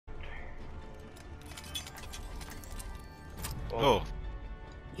Oh.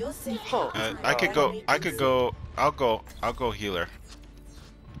 I could go. I'll go healer.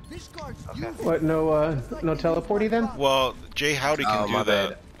 Okay. What? No, no teleporty then? Well, Jay Howdy can do my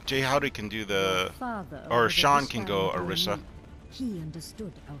the. bad. Jay Howdy can do the. Or Sean can go Orisa. He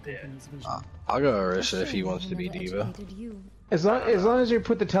understood our company's vision. I'll go Orisa if he wants to be Diva. As long as you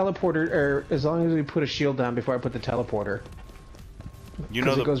put the teleporter, or as long as we put a shield down before I put the teleporter. You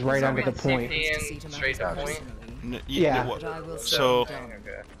know it goes right onto the point. Straight to point. Yeah. So,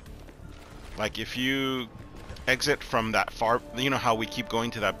 Okay. like, if you exit from that far, you know how we keep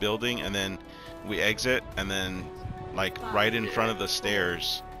going to that building and then we exit and then, like, right in front of the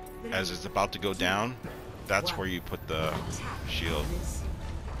stairs, as it's about to go down, that's where you put the shield.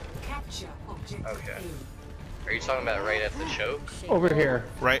 Okay. Are you talking about right at the choke? Over here.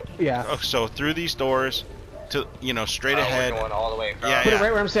 Right? Yeah. Oh, so through these doors, to straight ahead. We're going all the way across. Yeah, Put it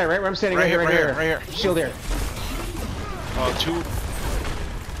right where I'm standing. Right where I'm standing. Right here. right here. Shield here. Oh, too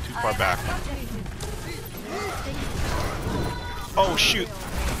far back. Oh shoot!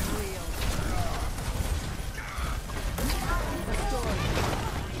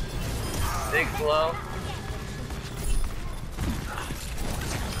 Big blow.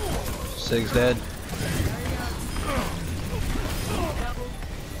 Sig's dead.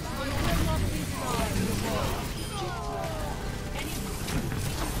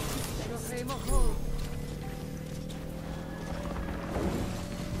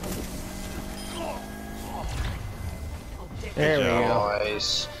 There we go.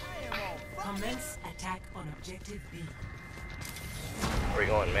 Nice. Commence attack on objective B. Are we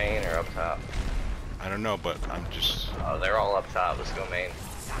going main or up top? I don't know, but I'm just. Oh, they're all up top. Let's go main.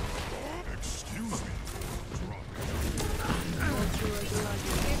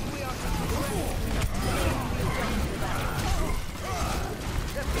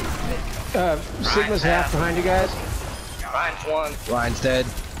 Sigma's half behind you guys. Ryan's one. Ryan's dead.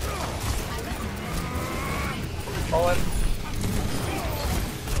 Pulling.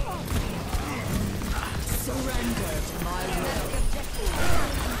 Surrender to my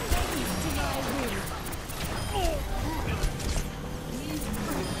will.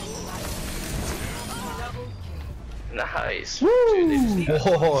 Nice. Woo! Dude, they just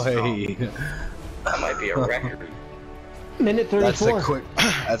Boy. that might be a record. Minute 34. That's the quick.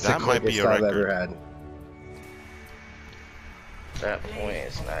 That's That the might be quickest a I've record. ever had. At that point,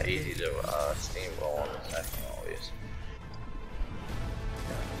 it's not easy to steamroll on the second always.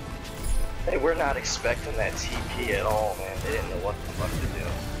 They were not expecting that TP at all, man. They didn't know what the fuck to do.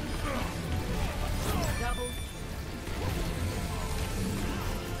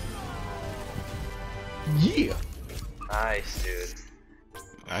 Yeah. Nice, dude.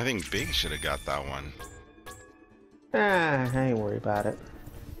 I think Big should have got that one. Ah, I ain't worried about it.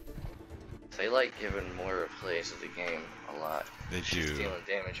 They like giving more plays of the game a lot. They She's do. dealing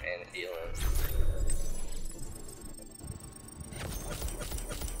damage and healing.